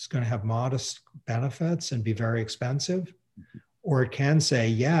it's going to have modest benefits and be very expensive, or it can say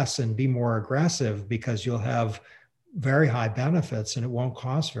yes and be more aggressive because you'll have very high benefits and it won't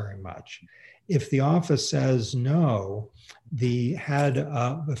cost very much. If the office says no, the head,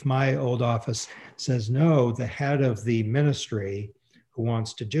 if my old office says no, the head of the ministry who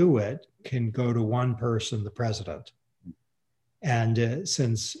wants to do it can go to one person, the president. And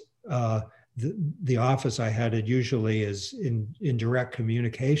since the office I headed usually is in direct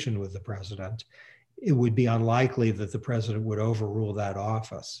communication with the president, it would be unlikely that the president would overrule that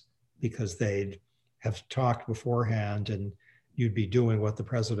office because they'd have talked beforehand and you'd be doing what the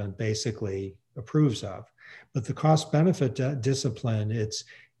president basically approves of. But the cost-benefit discipline,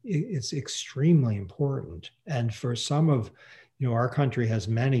 it's extremely important. And for some of, our country has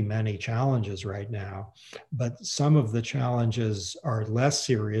many, many challenges right now, but some of the challenges are less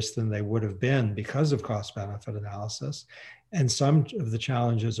serious than they would have been because of cost-benefit analysis. And some of the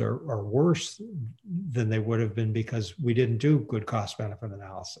challenges are worse than they would have been because we didn't do good cost-benefit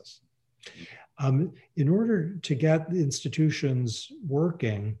analysis. In order to get the institutions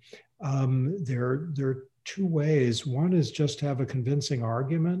working, there are two ways. One is just to have a convincing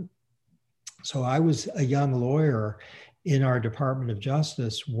argument. So I was a young lawyer in our Department of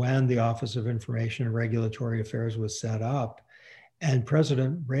Justice when the Office of Information and Regulatory Affairs was set up. And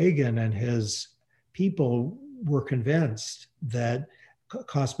President Reagan and his people were convinced that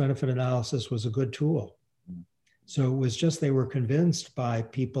cost-benefit analysis was a good tool. So it was just they were convinced by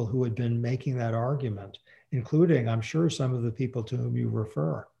people who had been making that argument, including, I'm sure, some of the people to whom you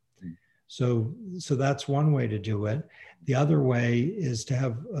refer. So that's one way to do it. The other way is to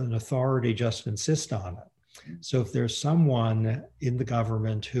have an authority just insist on it. So if there's someone in the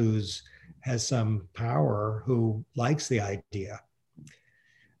government who's has some power, who likes the idea,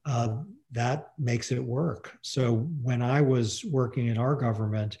 that makes it work. So when I was working in our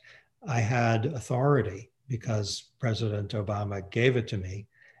government, I had authority because President Obama gave it to me.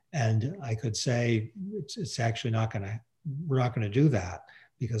 And I could say, it's actually not going to, we're not going to do that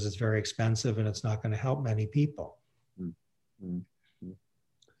because it's very expensive and it's not going to help many people. And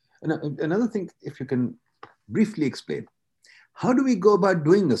another thing, if you can briefly explain, how do we go about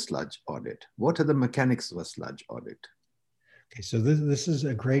doing a sludge audit? What are the mechanics of a sludge audit? Okay, so this is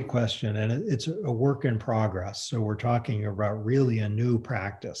a great question, and it's a work in progress. So we're talking about really a new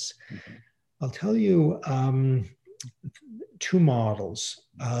practice. Mm-hmm. I'll tell you two models.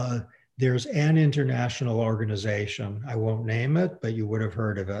 There's an international organization, I won't name it, but you would have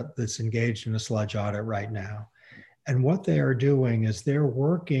heard of it, that's engaged in a sludge audit right now. And what they are doing is they're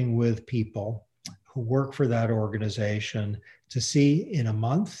working with people who work for that organization to see in a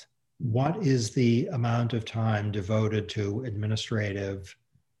month, what is the amount of time devoted to administrative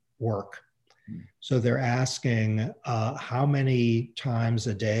work. So they're asking how many times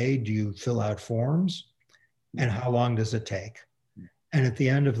a day do you fill out forms and how long does it take? And at the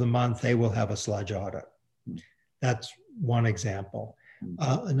end of the month, they will have a sludge audit. That's one example.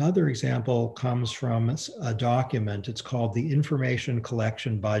 Another example comes from a document. It's called the Information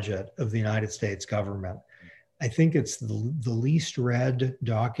Collection Budget of the United States government. I think it's the least read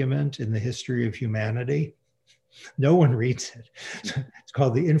document in the history of humanity. No one reads it. It's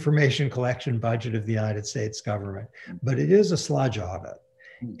called the Information Collection Budget of the United States government, but it is a sludge audit.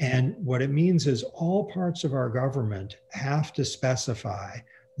 And what it means is all parts of our government have to specify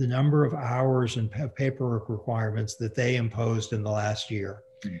the number of hours and paperwork requirements that they imposed in the last year.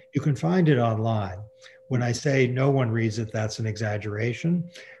 You can find it online. When I say no one reads it, that's an exaggeration.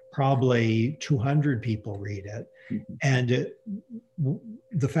 Probably 200 people read it. And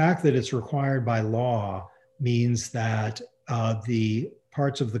the fact that it's required by law means that the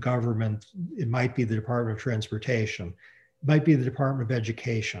parts of the government, it might be the Department of Transportation, it might be the Department of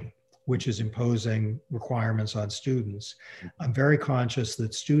Education, which is imposing requirements on students. I'm very conscious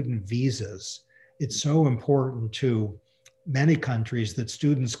that student visas, it's so important to many countries that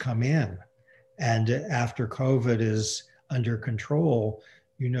students come in. And after COVID is under control,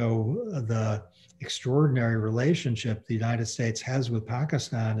 you know, the extraordinary relationship the United States has with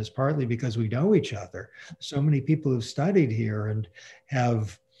Pakistan is partly because we know each other. So many people who've studied here and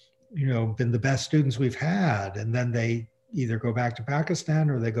have, you know, been the best students we've had, and then they either go back to Pakistan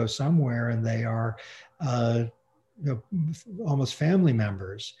or they go somewhere and they are you know, almost family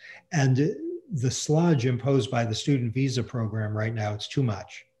members. And the sludge imposed by the student visa program right now, it's too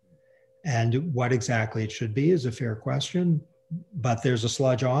much. And what exactly it should be is a fair question. But there's a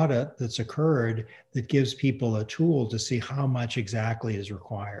sludge audit that's occurred that gives people a tool to see how much exactly is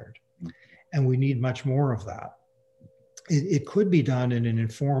required. And we need much more of that. It could be done in an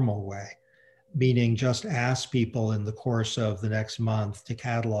informal way, meaning just ask people in the course of the next month to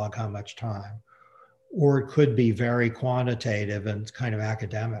catalog how much time. Or it could be very quantitative and kind of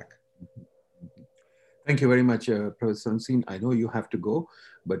academic. Thank you very much, Professor Sunstein. I know you have to go,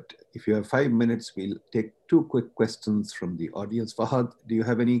 but if you have 5 minutes, we'll take 2 quick questions from the audience. Fahad, do you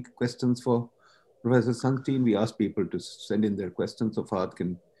have any questions for Professor Sunstein? We asked people to send in their questions, so Fahad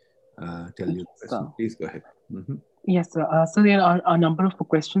can tell you the question. Please go ahead. Mm-hmm. Yes, so there are a number of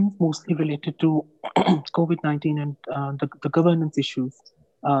questions, mostly related to COVID-19 and the governance issues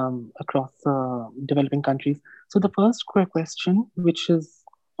across developing countries. So the first question, which is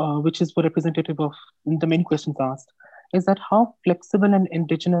for representative of the many questions asked, is that how flexible an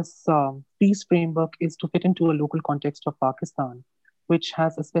indigenous peace framework is to fit into a local context of Pakistan, which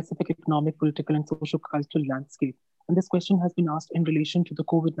has a specific economic, political, and socio-cultural landscape. And this question has been asked in relation to the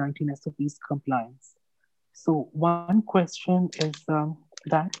COVID-19 SOPs compliance. So one question is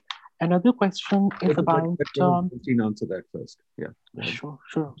that. Another question is about... answer that first. Yeah. Sure.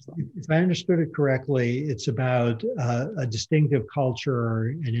 If I understood it correctly, it's about a distinctive culture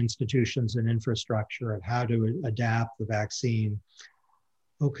and institutions and infrastructure and how to adapt the vaccine.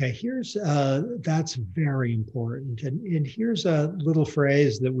 Okay, that's very important. And here's a little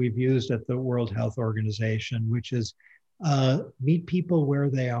phrase that we've used at the World Health Organization, which is meet people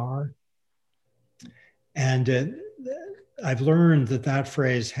where they are. And I've learned that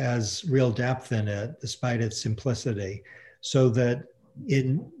phrase has real depth in it, despite its simplicity, so that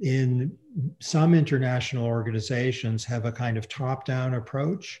in some international organizations have a kind of top-down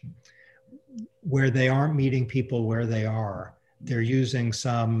approach where they aren't meeting people where they are. They're using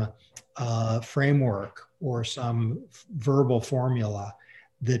some framework or some verbal formula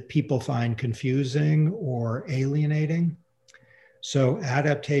that people find confusing or alienating. So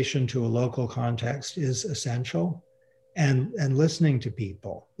adaptation to a local context is essential. And listening to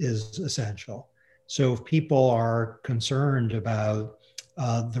people is essential. So if people are concerned about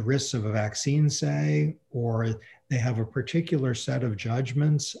the risks of a vaccine, say, or they have a particular set of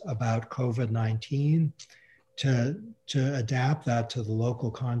judgments about COVID-19, to adapt that to the local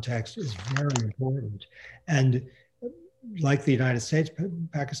context is very important. And like the United States,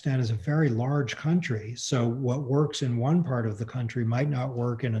 Pakistan is a very large country. So what works in one part of the country might not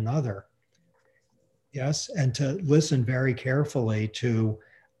work in another. Yes, and to listen very carefully to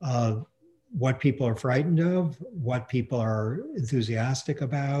what people are frightened of, what people are enthusiastic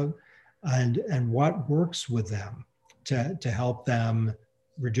about, and what works with them to help them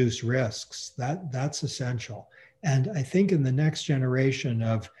reduce risks. That's essential. And I think in the next generation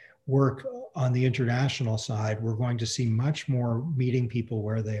of work on the international side, we're going to see much more meeting people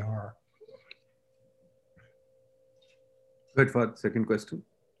where they are. Good for the second question.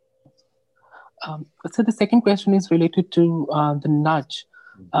 So the second question is related to the nudge,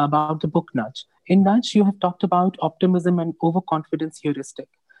 about the book Nudge. In Nudge, you have talked about optimism and overconfidence heuristic.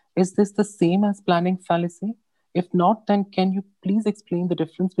 Is this the same as planning fallacy? If not, then can you please explain the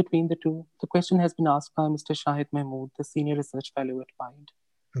difference between the two? The question has been asked by Mr. Shahid Mahmood, the Senior Research Fellow at Wind.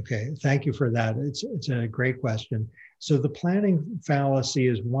 Okay, thank you for that. It's a great question. So the planning fallacy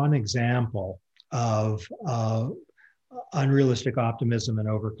is one example of unrealistic optimism and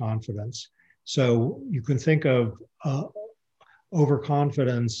overconfidence. So you can think of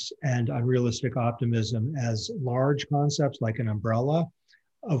overconfidence and unrealistic optimism as large concepts like an umbrella,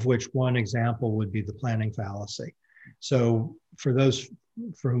 of which one example would be the planning fallacy. So for those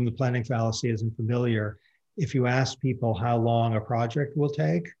for whom the planning fallacy isn't familiar, if you ask people how long a project will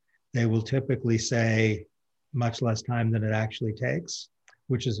take, they will typically say much less time than it actually takes,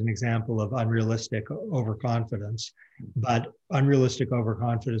 which is an example of unrealistic overconfidence. But unrealistic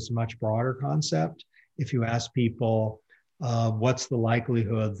overconfidence is a much broader concept. If you ask people, what's the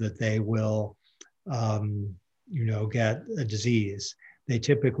likelihood that they will, get a disease, they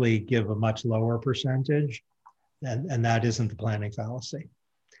typically give a much lower percentage, and that isn't the planning fallacy.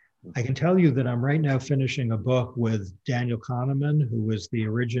 I can tell you that I'm right now finishing a book with Daniel Kahneman, who was the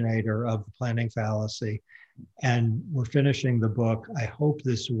originator of the planning fallacy, and we're finishing the book, I hope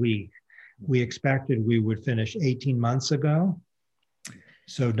this week. We expected we would finish 18 months ago.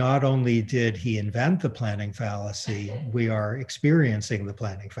 So not only did he invent the planning fallacy, we are experiencing the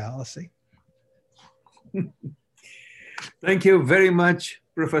planning fallacy. Thank you very much,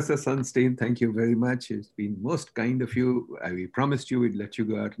 Professor Sunstein. Thank you very much. It's been most kind of you. We promised you we'd let you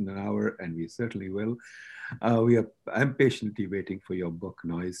go out in an hour, and we certainly will. I'm patiently waiting for your book,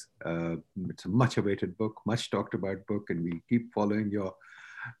 Noise. It's a much awaited book, much talked about book, and we keep following your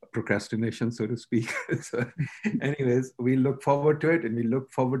procrastination, so to speak. So anyways, we look forward to it, and we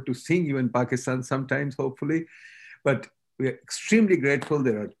look forward to seeing you in Pakistan sometimes, hopefully. But we're extremely grateful.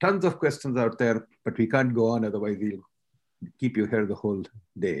 There are tons of questions out there, but we can't go on, otherwise we'll keep you here the whole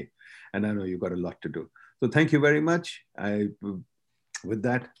day. And I know you've got a lot to do. So thank you very much. With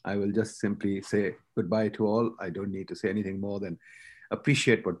that, I will just simply say goodbye to all. I don't need to say anything more than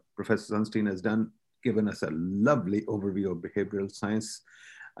appreciate what Professor Sunstein has done, given us a lovely overview of behavioral science.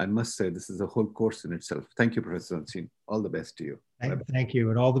 I must say this is a whole course in itself. Thank you, Professor Sunstein. All the best to you. Thank you,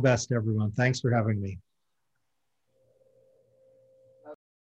 and all the best to everyone. Thanks for having me.